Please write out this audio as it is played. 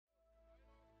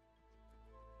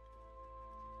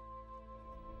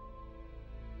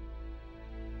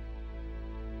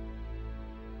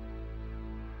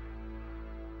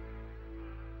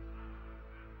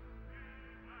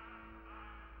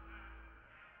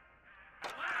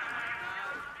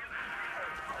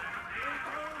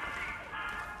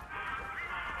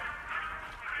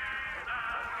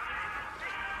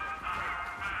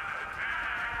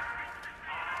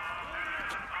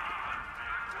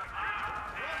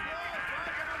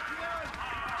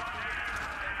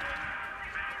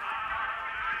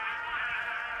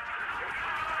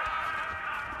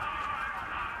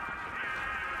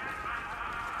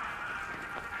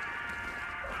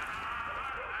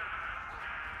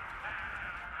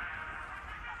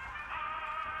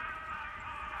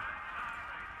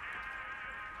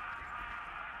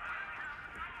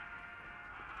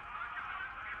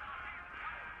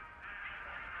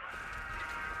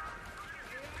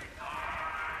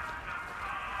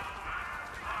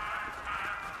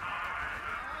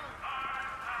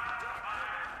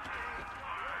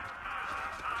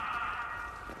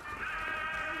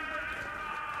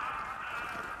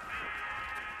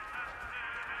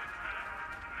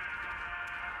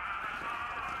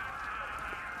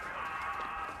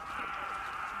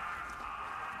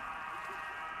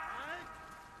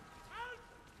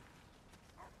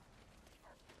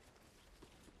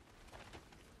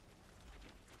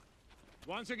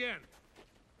Once again,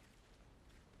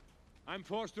 I'm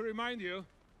forced to remind you,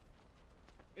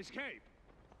 escape.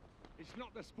 It's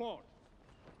not the sport.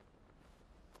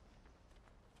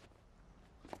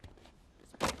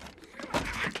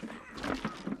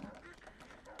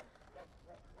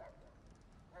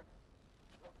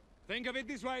 Think of it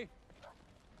this way.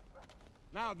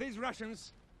 Now, these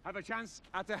Russians have a chance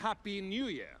at a Happy New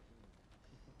Year.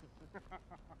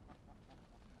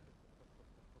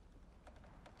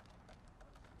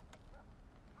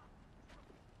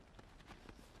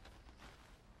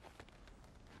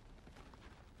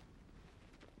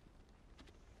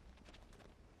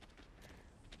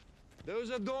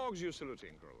 Those are dogs you're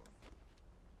saluting, Colonel.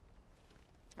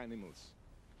 Animals.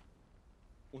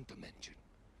 Unter Menschen.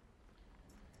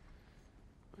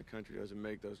 My country doesn't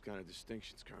make those kind of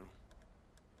distinctions, Colonel.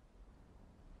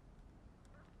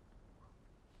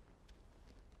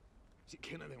 Sie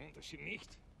kennen den Unterschied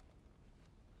nicht.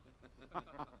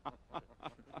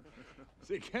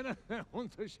 Sie kennen den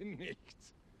Unterschied nicht.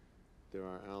 They're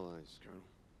our allies, Colonel.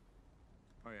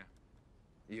 Oh, yeah.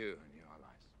 You and your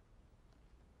allies.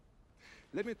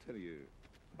 Let me tell you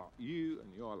about you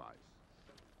and your allies.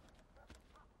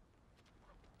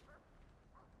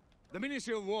 The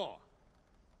Ministry of War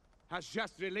has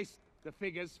just released the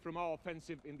figures from our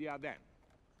offensive in the Ardennes.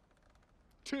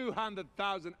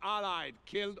 200,000 Allied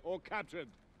killed or captured.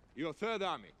 Your Third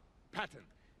Army, Patton,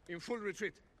 in full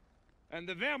retreat. And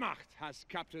the Wehrmacht has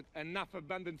captured enough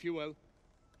abundant fuel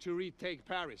to retake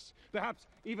Paris. Perhaps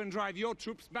even drive your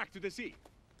troops back to the sea.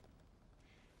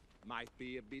 Might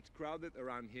be a bit crowded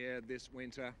around here this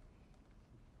winter.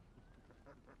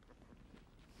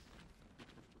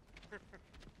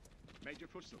 Major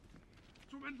Fussel.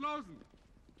 Zum Entlosen!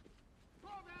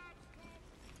 Vorwärts!